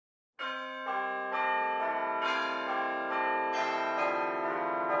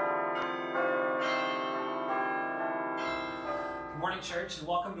morning, church, and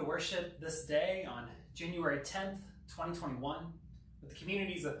welcome to worship this day on January 10th, 2021, with the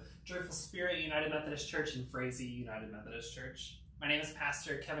communities of Joyful Spirit United Methodist Church and Frazee United Methodist Church. My name is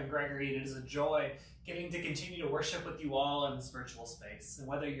Pastor Kevin Gregory, and it is a joy getting to continue to worship with you all in this virtual space. And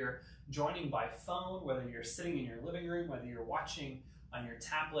whether you're joining by phone, whether you're sitting in your living room, whether you're watching on your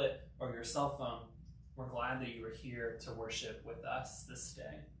tablet or your cell phone, we're glad that you are here to worship with us this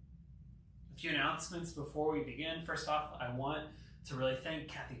day. A few announcements before we begin. First off, I want to really thank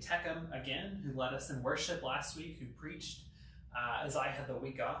Kathy Teckham again, who led us in worship last week, who preached as I had the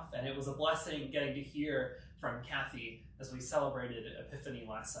week off. And it was a blessing getting to hear from Kathy as we celebrated Epiphany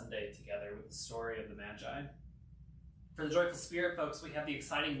last Sunday together with the story of the Magi. For the Joyful Spirit folks, we have the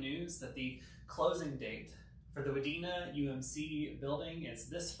exciting news that the closing date for the Wadena UMC building is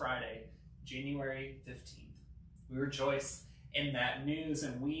this Friday, January 15th. We rejoice in that news,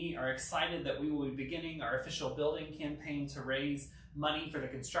 and we are excited that we will be beginning our official building campaign to raise money for the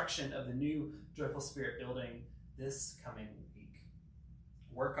construction of the new Joyful Spirit building this coming week.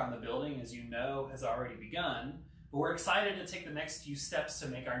 Work on the building, as you know, has already begun, but we're excited to take the next few steps to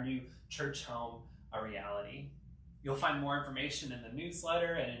make our new church home a reality. You'll find more information in the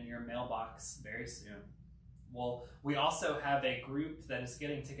newsletter and in your mailbox very soon. Well, we also have a group that is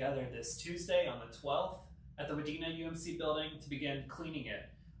getting together this Tuesday on the 12th at the Wadena UMC building to begin cleaning it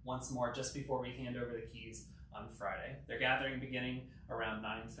once more just before we hand over the keys on Friday. They're gathering beginning around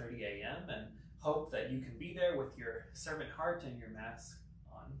 9:30 a.m. and hope that you can be there with your servant heart and your mask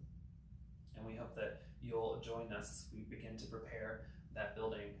on. And we hope that you'll join us as we begin to prepare that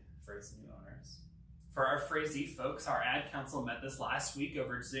building for its new owners. For our Frazee folks, our ad council met this last week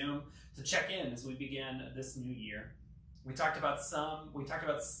over Zoom to check in as we begin this new year. We talked about some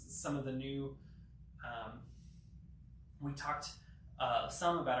of the new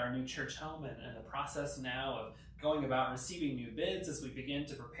some about our new church home and the process now of going about receiving new bids as we begin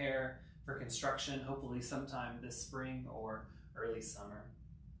to prepare for construction, hopefully sometime this spring or early summer.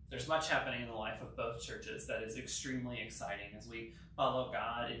 There's much happening in the life of both churches that is extremely exciting as we follow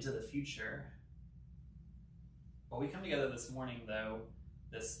God into the future. But we come together this morning, though,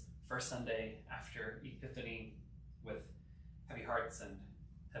 this first Sunday after Epiphany, with heavy hearts and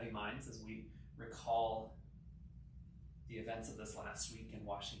heavy minds as we recall the events of this last week in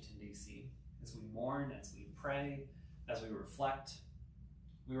Washington, D.C. As we mourn, as we pray, as we reflect,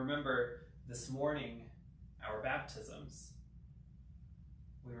 we remember this morning our baptisms.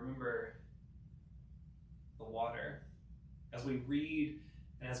 We remember the water. As we read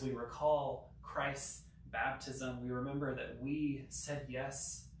and as we recall Christ's baptism, we remember that we said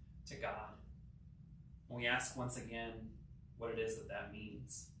yes to God. And we ask once again what it is that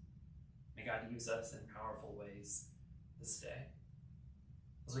means. May God use us in powerful ways this day.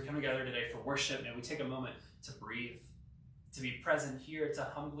 As we come together today for worship, may we take a moment to breathe, to be present here, to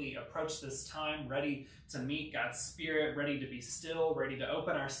humbly approach this time, ready to meet God's Spirit, ready to be still, ready to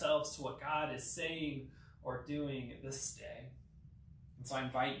open ourselves to what God is saying or doing this day. And so I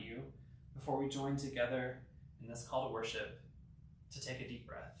invite you, before we join together in this call to worship, to take a deep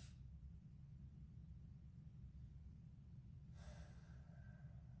breath.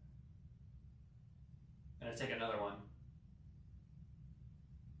 And to take another one.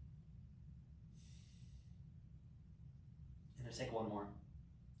 And to take one more.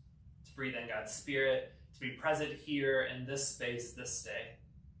 To breathe in God's Spirit, to be present here in this space this day.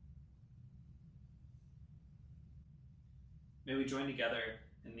 May we join together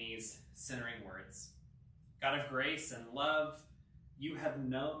in these centering words. God of grace and love, you have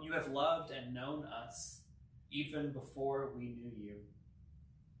loved and known us even before we knew you.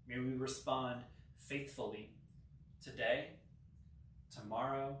 May we respond faithfully today,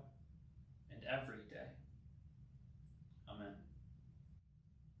 tomorrow, and every day. Amen.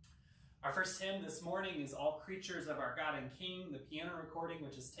 Our first hymn this morning is All Creatures of Our God and King, the piano recording,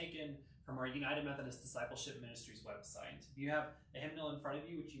 which is taken from our United Methodist Discipleship Ministries website. If you have a hymnal in front of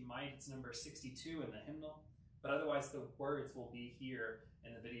you, which you might, it's number 62 in the hymnal, but otherwise the words will be here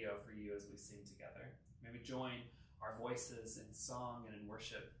in the video for you as we sing together. May we join our voices in song and in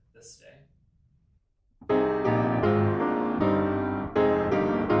worship this day.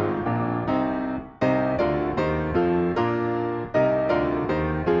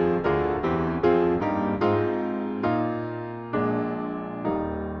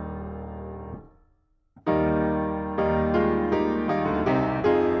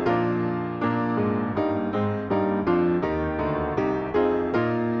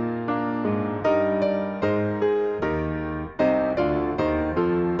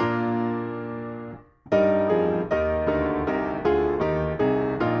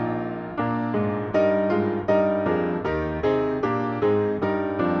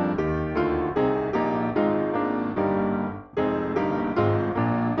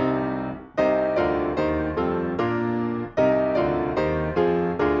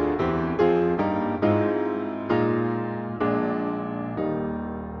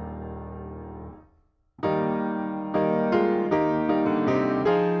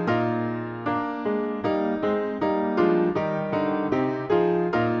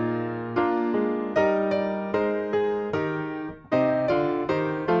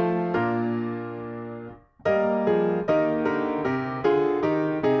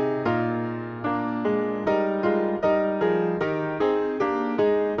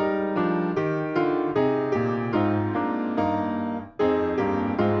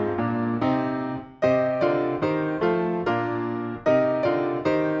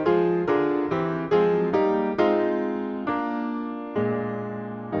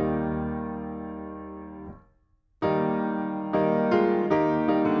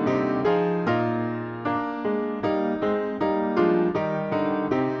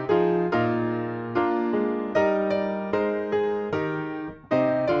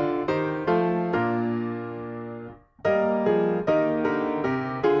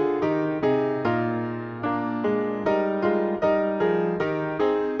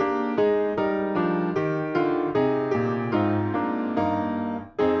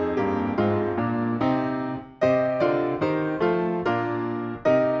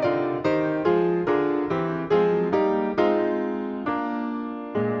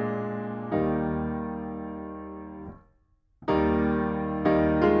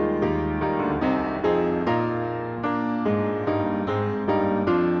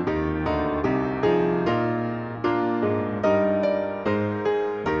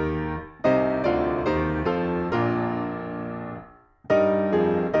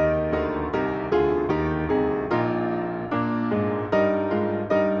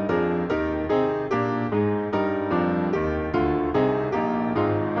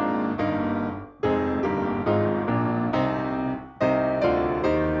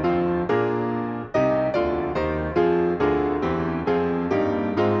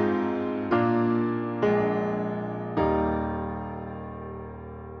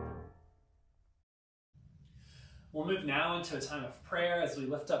 We'll move now into a time of prayer as we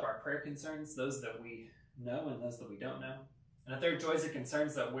lift up our prayer concerns, those that we know and those that we don't know. And if there are joys and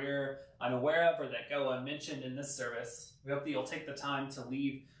concerns that we're unaware of or that go unmentioned in this service, we hope that you'll take the time to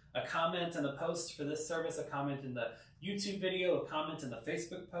leave a comment in the post for this service, a comment in the YouTube video, a comment in the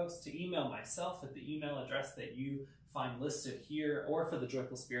Facebook post, to email myself at the email address that you find listed here, or for the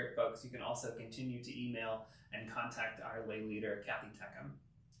Joyful Spirit folks, you can also continue to email and contact our lay leader, Kathy Teckham.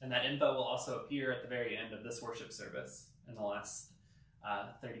 And that info will also appear at the very end of this worship service in the last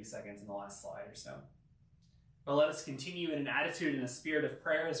 30 seconds in the last slide or so. But let us continue in an attitude and a spirit of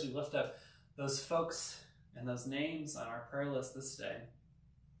prayer as we lift up those folks and those names on our prayer list this day.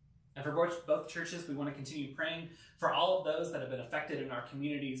 And for both churches, we want to continue praying for all of those that have been affected in our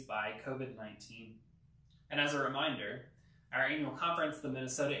communities by COVID-19. And as a reminder, our annual conference, the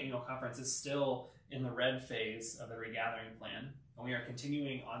Minnesota Annual Conference, is still in the red phase of the regathering plan, and we are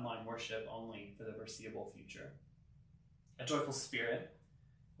continuing online worship only for the foreseeable future. A Joyful Spirit,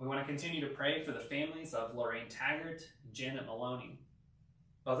 we want to continue to pray for the families of Lorraine Taggart and Janet Maloney.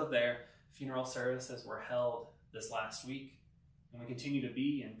 Both of their funeral services were held this last week, and we continue to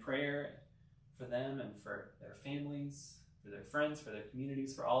be in prayer for them and for their families, for their friends, for their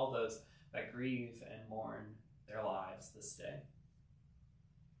communities, for all those that grieve and mourn their lives this day.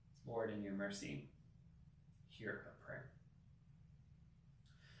 Lord, in your mercy, hear our prayer.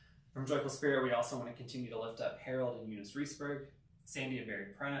 From Joyful Spirit, we also want to continue to lift up Harold and Eunice Reesberg, Sandy and Barry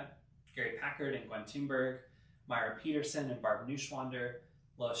Pratt, Gary Packard and Gwen Thunberg, Myra Peterson and Barb Neuschwander,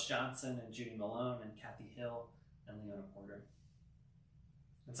 Lois Johnson and Judy Malone, and Kathy Hill and Leona Porter.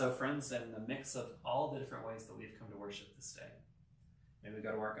 And so, friends, in the mix of all the different ways that we've come to worship this day, may we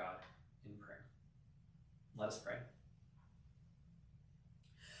go to our God in prayer. Let us pray.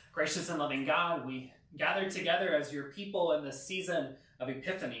 Gracious and loving God, we gather together as your people in this season of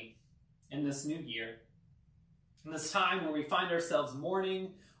Epiphany, in this new year, in this time where we find ourselves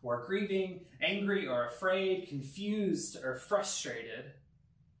mourning or grieving, angry or afraid, confused or frustrated.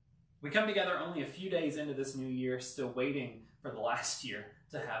 We come together only a few days into this new year, still waiting for the last year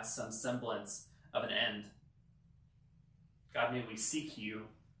to have some semblance of an end. God, may we seek you,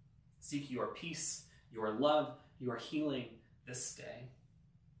 seek your peace, your love, your healing this day.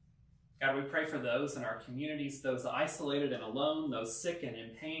 God, we pray for those in our communities, those isolated and alone, those sick and in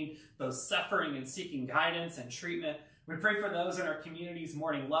pain, those suffering and seeking guidance and treatment. We pray for those in our communities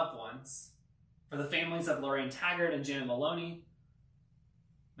mourning loved ones, for the families of Lorraine Taggart and Janet Maloney.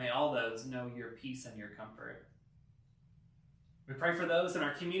 May all those know your peace and your comfort. We pray for those in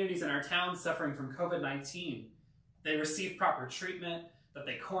our communities and our towns suffering from COVID-19. They receive proper treatment, that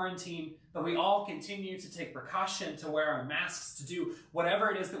they quarantine, that we all continue to take precaution, to wear our masks, to do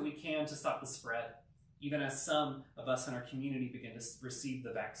whatever it is that we can to stop the spread, even as some of us in our community begin to receive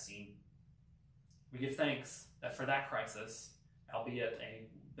the vaccine. We give thanks that for that crisis, albeit a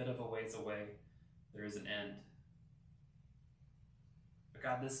bit of a ways away, there is an end. But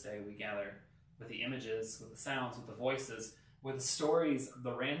God, this day we gather with the images, with the sounds, with the voices, with the stories of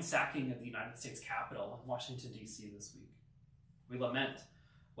the ransacking of the United States Capitol in Washington, D.C. this week. We lament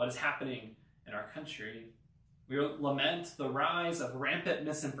what is happening in our country. We lament the rise of rampant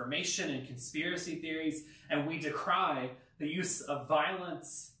misinformation and conspiracy theories, and we decry the use of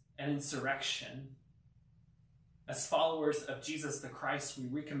violence and insurrection. As followers of Jesus the Christ, we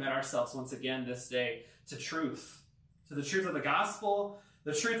recommit ourselves once again this day to truth, to the truth of the gospel,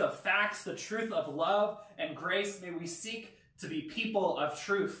 the truth of facts, the truth of love and grace. May we seek to be people of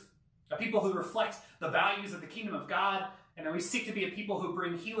truth, a people who reflect the values of the kingdom of God, and we seek to be a people who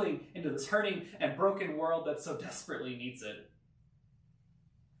bring healing into this hurting and broken world that so desperately needs it.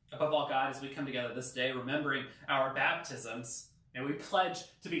 Above all, God, as we come together this day, remembering our baptisms, may we pledge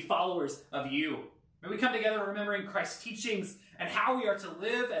to be followers of you. May we come together remembering Christ's teachings and how we are to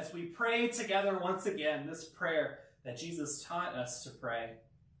live as we pray together once again this prayer that Jesus taught us to pray,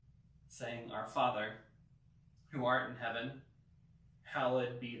 saying, Our Father, who art in heaven,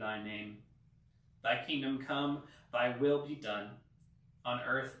 hallowed be thy name. Thy kingdom come, thy will be done, on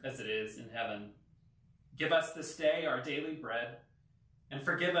earth as it is in heaven. Give us this day our daily bread, and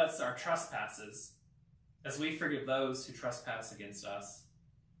forgive us our trespasses, as we forgive those who trespass against us.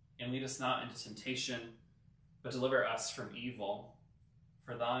 And lead us not into temptation, but deliver us from evil.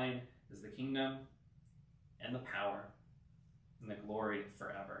 For thine is the kingdom, and the power, and the glory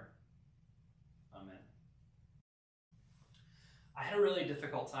forever. Amen. I had a really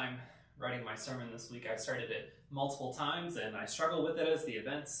difficult time writing my sermon this week. I started it multiple times, and I struggled with it as the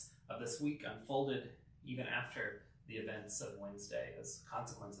events of this week unfolded, even after the events of Wednesday, as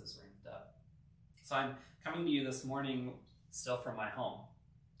consequences ramped up. So I'm coming to you this morning still from my home,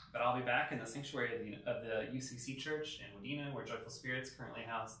 But I'll be back in the sanctuary of the UCC Church in Wadena, where Joyful Spirits currently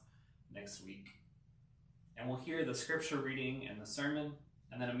housed, next week. And we'll hear the scripture reading and the sermon,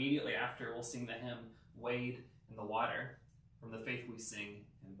 and then immediately after we'll sing the hymn, Wade in the Water, from the Faith We Sing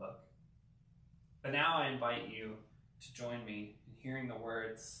in book. But now I invite you to join me in hearing the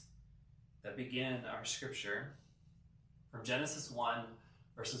words that begin our scripture from Genesis 1,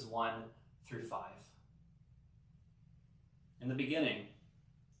 verses 1 through 5. In the beginning,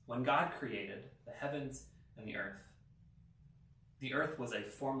 when God created the heavens and the earth was a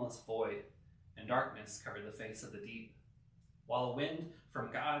formless void, and darkness covered the face of the deep, while a wind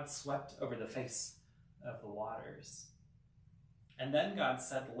from God swept over the face of the waters. And then God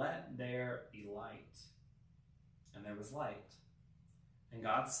said, "Let there be light." And there was light. And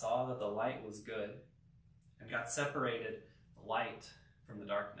God saw that the light was good, and God separated the light from the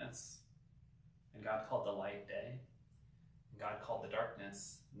darkness. And God called the light day, and God called the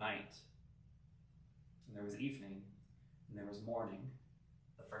darkness night. And there was evening, and there was morning,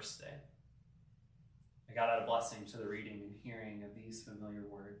 the first day. I got out a blessing to the reading and hearing of these familiar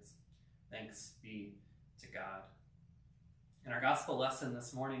words. Thanks be to God. And our gospel lesson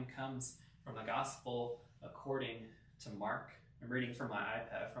this morning comes from the Gospel according to Mark. I'm reading from my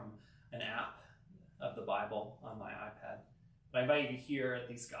iPad, from an app of the Bible on my iPad. But I invite you to hear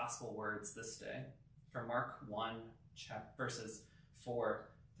these gospel words this day from Mark 1, verses 4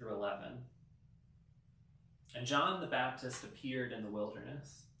 through 11. And John the Baptist appeared in the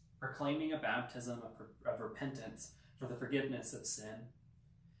wilderness, proclaiming a baptism of repentance for the forgiveness of sin.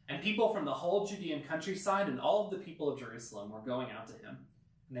 And people from the whole Judean countryside and all of the people of Jerusalem were going out to him,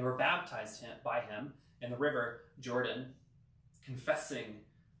 and they were baptized by him in the river Jordan, confessing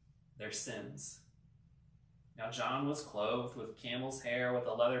their sins. Now John was clothed with camel's hair, with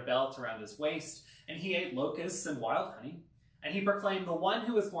a leather belt around his waist, and he ate locusts and wild honey. And he proclaimed, "The one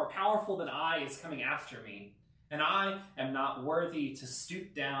who is more powerful than I is coming after me, and I am not worthy to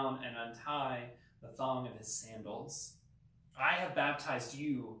stoop down and untie the thong of his sandals. I have baptized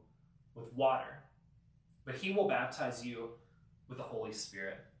you with water, but he will baptize you with the Holy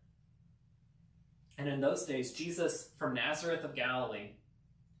Spirit." And in those days, Jesus from Nazareth of Galilee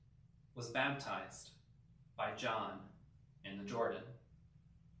was baptized by John in the Jordan.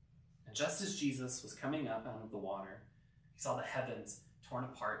 And just as Jesus was coming up out of the water, he saw the heavens torn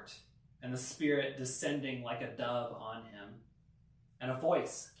apart and the Spirit descending like a dove on him. And a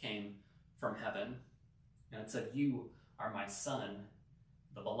voice came from heaven, and it said, "You are my Son,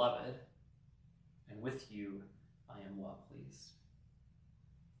 the Beloved, and with you I am well pleased."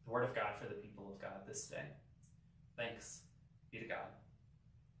 The word of God for the people of God this day. Thanks be to God.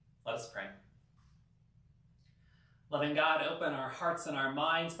 Let us pray. Loving God, open our hearts and our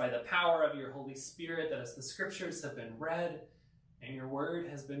minds by the power of your Holy Spirit, that as the scriptures have been read and your word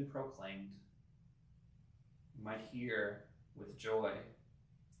has been proclaimed, we might hear with joy.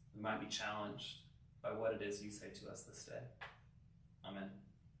 We might be challenged by what it is you say to us this day. Amen.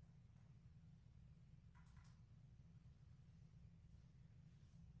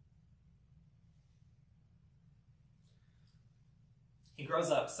 He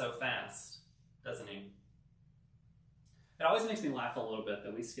grows up so fast, doesn't he? It always makes me laugh a little bit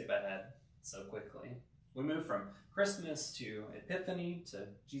that we skip ahead so quickly. We move from Christmas to Epiphany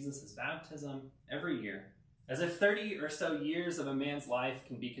to Jesus' baptism every year, as if 30 or so years of a man's life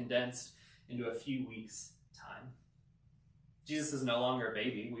can be condensed into a few weeks' time. Jesus is no longer a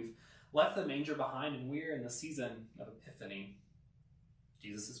baby. We've left the manger behind, and we're in the season of Epiphany.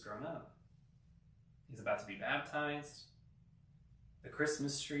 Jesus has grown up. He's about to be baptized. The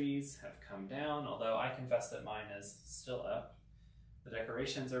Christmas trees have come down, although I confess that mine is still up. The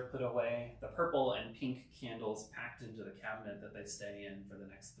decorations are put away, the purple and pink candles packed into the cabinet that they stay in for the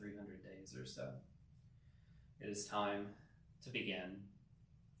next 300 days or so. It is time to begin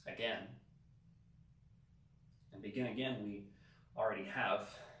again. And begin again we already have.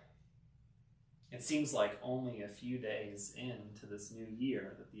 It seems like only a few days into this new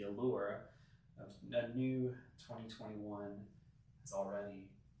year that the allure of a new 2021 is already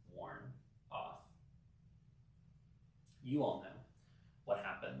worn off. You all know what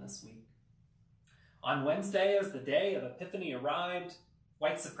happened this week. On Wednesday, as the day of Epiphany arrived,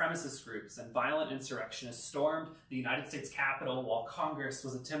 white supremacist groups and violent insurrectionists stormed the United States Capitol while Congress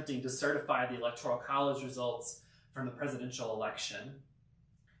was attempting to certify the Electoral College results from the presidential election.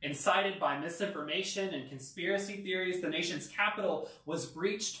 Incited by misinformation and conspiracy theories, the nation's capital was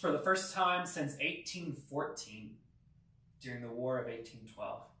breached for the first time since 1814. During the War of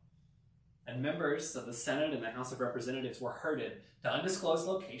 1812. And members of the Senate and the House of Representatives were herded to undisclosed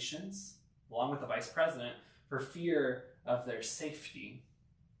locations, along with the Vice President, for fear of their safety.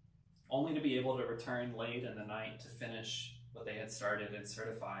 only to be able to return late in the night to finish what they had started and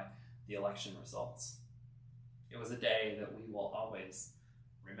certify the election results. It was a day that we will always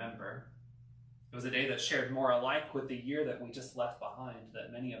remember. It was a day that shared more alike with the year that we just left behind,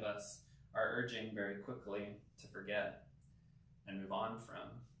 that many of us are urging very quickly to forget and move on from.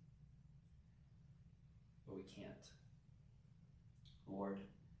 But we can't. Lord,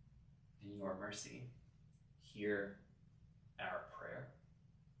 in your mercy, hear our prayer.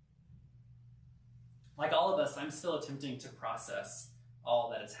 Like all of us, I'm still attempting to process all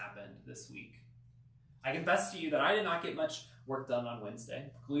that has happened this week. I confess to you that I did not get much work done on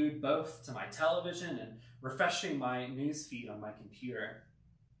Wednesday, glued both to my television and refreshing my news feed on my computer.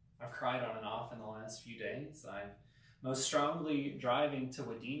 I've cried on and off in the last few days. I'm most strongly driving to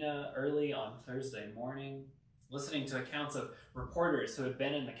Wadena early on Thursday morning, listening to accounts of reporters who had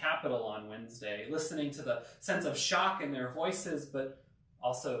been in the Capitol on Wednesday, listening to the sense of shock in their voices, but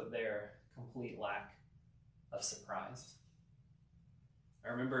also their complete lack of surprise. I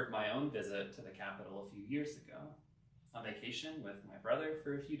remembered my own visit to the Capitol a few years ago, on vacation with my brother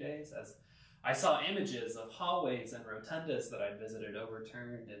for a few days, as I saw images of hallways and rotundas that I'd visited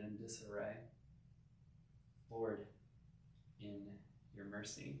overturned and in disarray. Lord, in your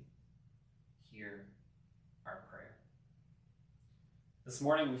mercy, hear our prayer. This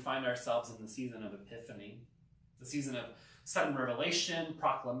morning we find ourselves in the season of Epiphany, the season of sudden revelation,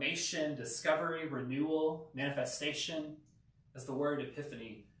 proclamation, discovery, renewal, manifestation, as the word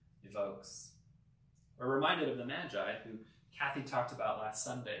Epiphany evokes. We're reminded of the Magi, who Kathy talked about last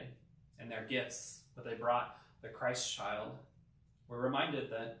Sunday, and their gifts that they brought the Christ child. We're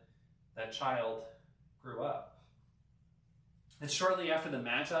reminded that that child grew up. And shortly after the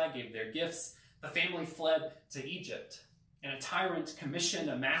Magi gave their gifts, the family fled to Egypt, and a tyrant commissioned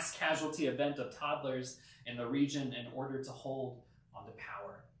a mass casualty event of toddlers in the region in order to hold onto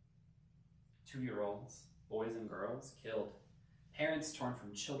power. 2-year-olds, boys and girls, killed. Parents torn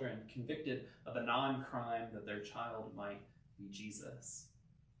from children, convicted of the non-crime that their child might be Jesus.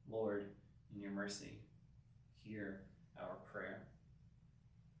 Lord, in your mercy, hear our prayer.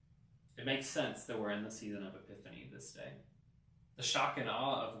 It makes sense that we're in the season of Epiphany this day. The shock and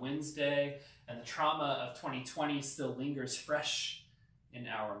awe of Wednesday and the trauma of 2020 still lingers fresh in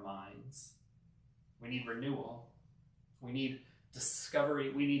our minds. We need renewal. We need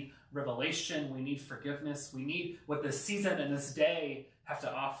discovery. We need revelation. We need forgiveness. We need what this season and this day have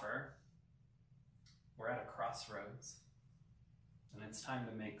to offer. We're at a crossroads, and it's time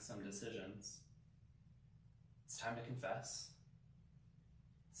to make some decisions. It's time to confess.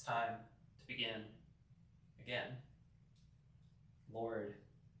 It's time to begin again. Lord,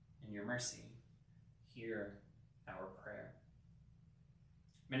 in your mercy, hear our prayer.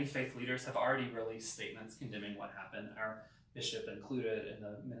 Many faith leaders have already released statements condemning what happened, our bishop included in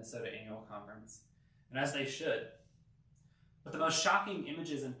the Minnesota Annual Conference, and as they should. But the most shocking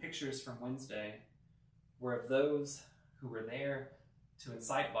images and pictures from Wednesday were of those who were there to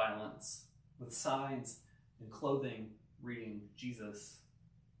incite violence with signs and clothing reading, "Jesus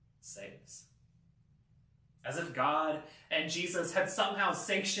saves." As if God and Jesus had somehow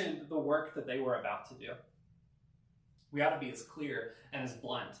sanctioned the work that they were about to do. We ought to be as clear and as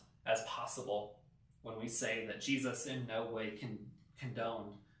blunt as possible when we say that Jesus in no way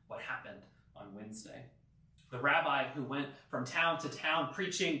condoned what happened on Wednesday. The rabbi who went from town to town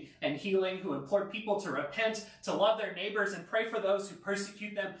preaching and healing, who implored people to repent, to love their neighbors and pray for those who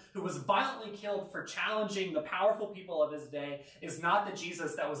persecute them, who was violently killed for challenging the powerful people of his day, is not the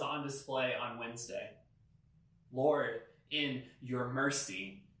Jesus that was on display on Wednesday. Lord, in your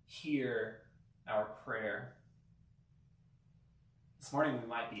mercy, hear our prayer. This morning we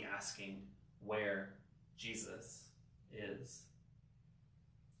might be asking where Jesus is.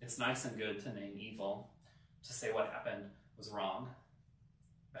 It's nice and good to name evil, to say what happened was wrong,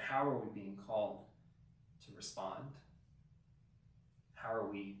 but how are we being called to respond? How are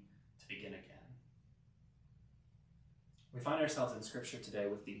we to begin again? We find ourselves in Scripture today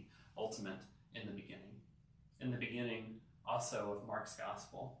with the ultimate in the beginning. In the beginning also of Mark's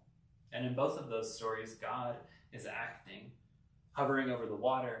Gospel. And in both of those stories, God is acting, hovering over the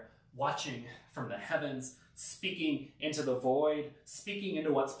water, watching from the heavens, speaking into the void, speaking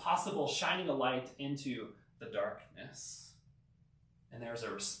into what's possible, shining a light into the darkness. And there's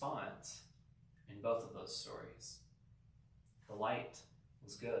a response in both of those stories. The light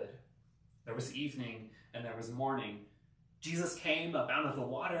was good. There was evening and there was morning. Jesus came up out of the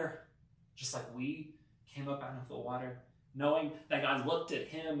water, just like we came up out of the water, knowing that God looked at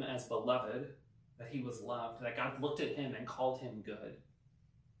him as beloved, that he was loved, that God looked at him and called him good.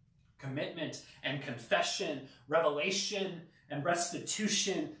 Commitment and confession, revelation and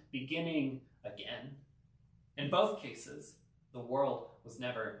restitution beginning again. In both cases, the world was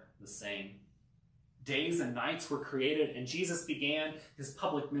never the same. Days and nights were created, and Jesus began his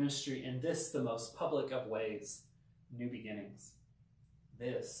public ministry in this, the most public of ways, new beginnings.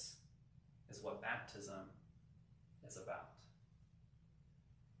 This is what baptism is about.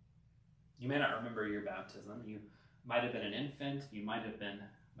 You may not remember your baptism. You might have been an infant. You might have been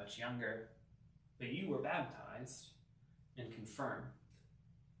much younger. But you were baptized and confirmed.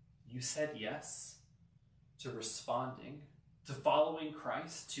 You said yes to responding, to following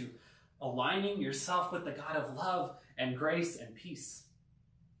Christ, to aligning yourself with the God of love and grace and peace.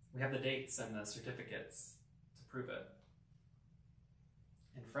 We have the dates and the certificates to prove it.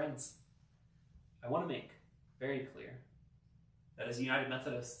 And friends, I want to make very clear that as United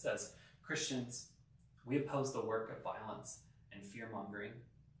Methodists, as Christians, we oppose the work of violence and fear-mongering.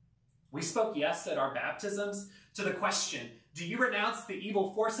 We spoke yes at our baptisms to the question, do you renounce the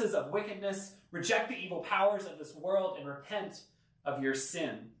evil forces of wickedness, reject the evil powers of this world, and repent of your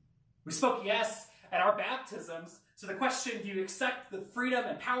sin? We spoke yes at our baptisms to the question, do you accept the freedom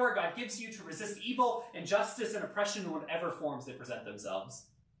and power God gives you to resist evil, injustice, and oppression in whatever forms they present themselves?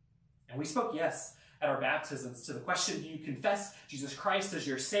 And we spoke yes at our baptisms to the question, do you confess Jesus Christ as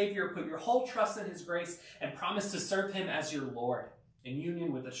your Savior, put your whole trust in his grace, and promise to serve him as your Lord, in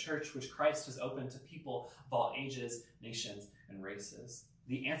union with the church which Christ has opened to people of all ages, nations, and races?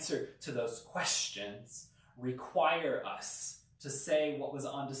 The answer to those questions require us to say what was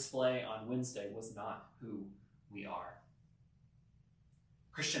on display on Wednesday was not who we are.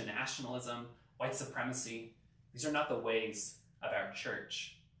 Christian nationalism, white supremacy, these are not the ways of our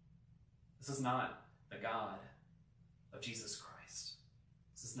church. This is not the God of Jesus Christ.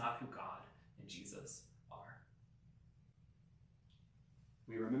 This is not who God and Jesus are.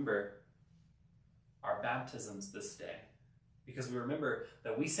 We remember our baptisms this day because we remember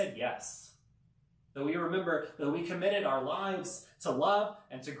that we said yes. That we remember that we committed our lives to love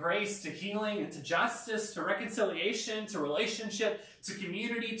and to grace, to healing and to justice, to reconciliation, to relationship, to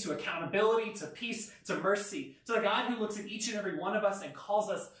community, to accountability, to peace, to mercy, to the God who looks at each and every one of us and calls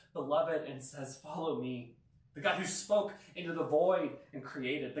us beloved and says, follow me. The God who spoke into the void and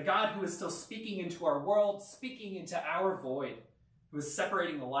created. The God who is still speaking into our world, speaking into our void, who is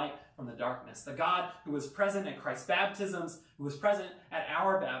separating the light from the darkness. The God who was present at Christ's baptisms, who was present at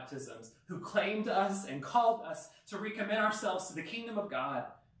our baptisms, who claimed us and called us to recommit ourselves to the kingdom of God,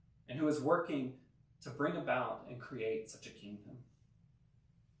 and who is working to bring about and create such a kingdom.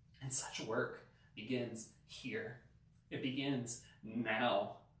 And such work begins here. It begins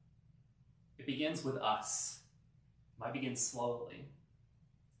now. It begins with us. It might begin slowly.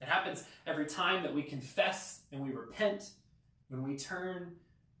 It happens every time that we confess and we repent, when we turn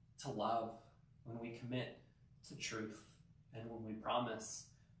to love, when we commit to truth, and when we promise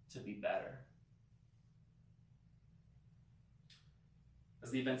to be better.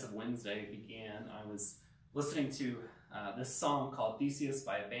 As the events of Wednesday began, I was listening to this song called Theseus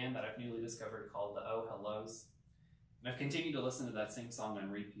by a band that I've newly discovered called the Oh Hellos. And I've continued to listen to that same song on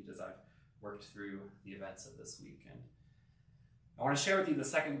repeat as I've worked through the events of this week. And I want to share with you the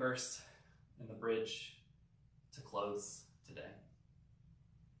second verse in the bridge to close today.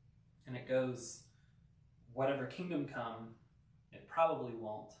 And it goes, whatever kingdom come, it probably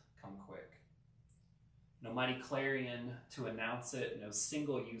won't come quick. No mighty clarion to announce it, no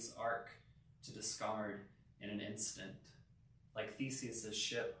single-use ark to discard in an instant. Like Theseus's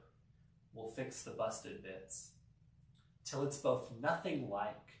ship, will fix the busted bits, till it's both nothing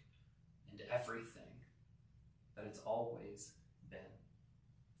like and everything that it's always been.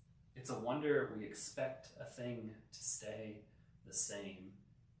 It's a wonder we expect a thing to stay the same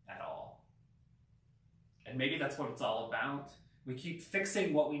at all. And maybe that's what it's all about. We keep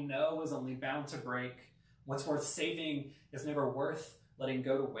fixing what we know is only bound to break. What's worth saving is never worth letting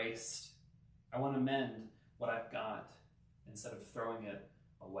go to waste. I want to mend what I've got instead of throwing it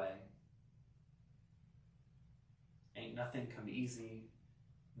away. Ain't nothing come easy.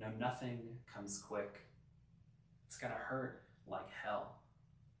 No, nothing comes quick. It's gonna hurt like hell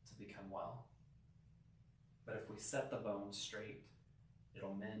to become well. But if we set the bone straight,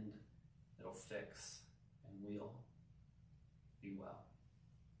 it'll mend, it'll fix, and we'll be well.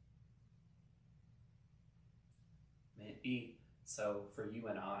 May it be so for you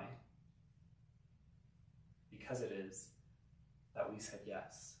and I, because it is that we said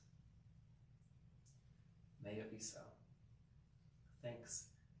yes. May it be so. Thanks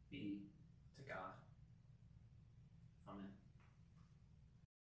be to God. Amen.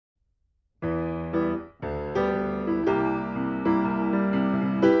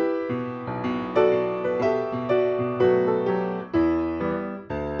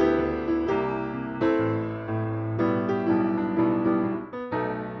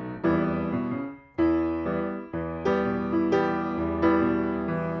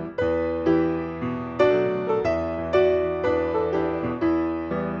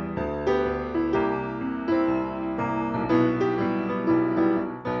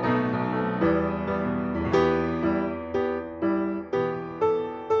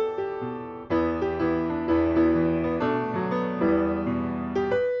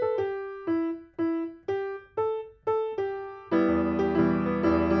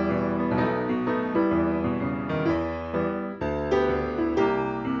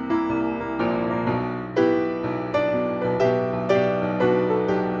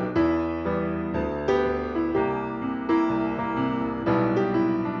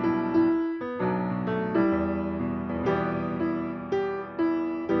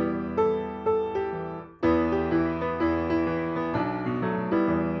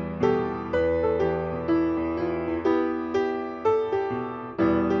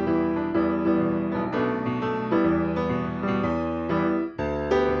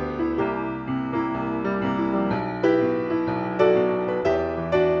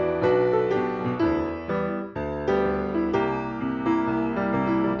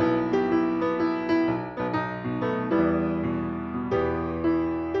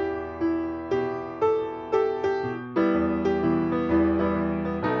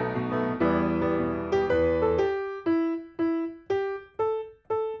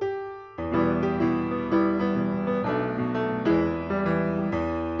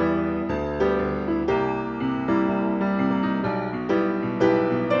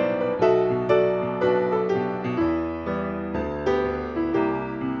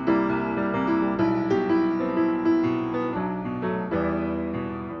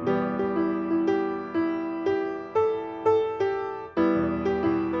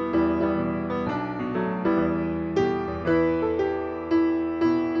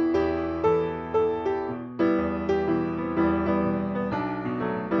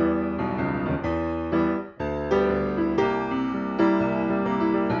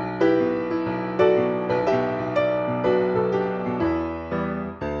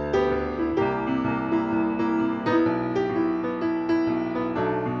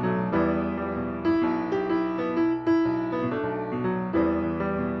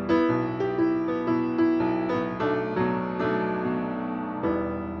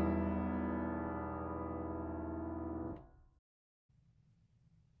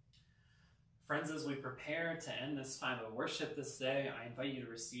 Friends, as we prepare to end this time of worship this day, I invite you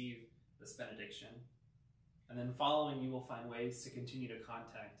to receive this benediction. And then following, you will find ways to continue to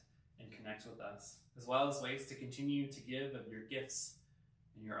contact and connect with us, as well as ways to continue to give of your gifts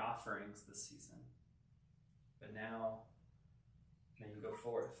and your offerings this season. But now, may you go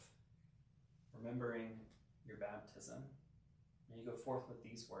forth, remembering your baptism. May you go forth with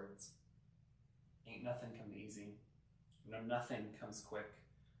these words. Ain't nothing come easy. No, nothing comes quick.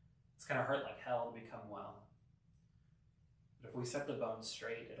 It's going to hurt like hell to become well. But if we set the bone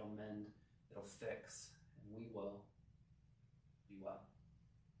straight, it'll mend, it'll fix, and we will be well.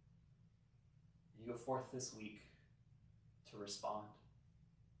 You go forth this week to respond,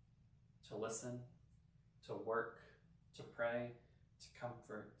 to listen, to work, to pray, to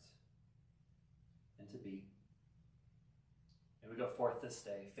comfort, and to be. May we go forth this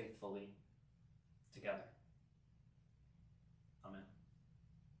day faithfully together.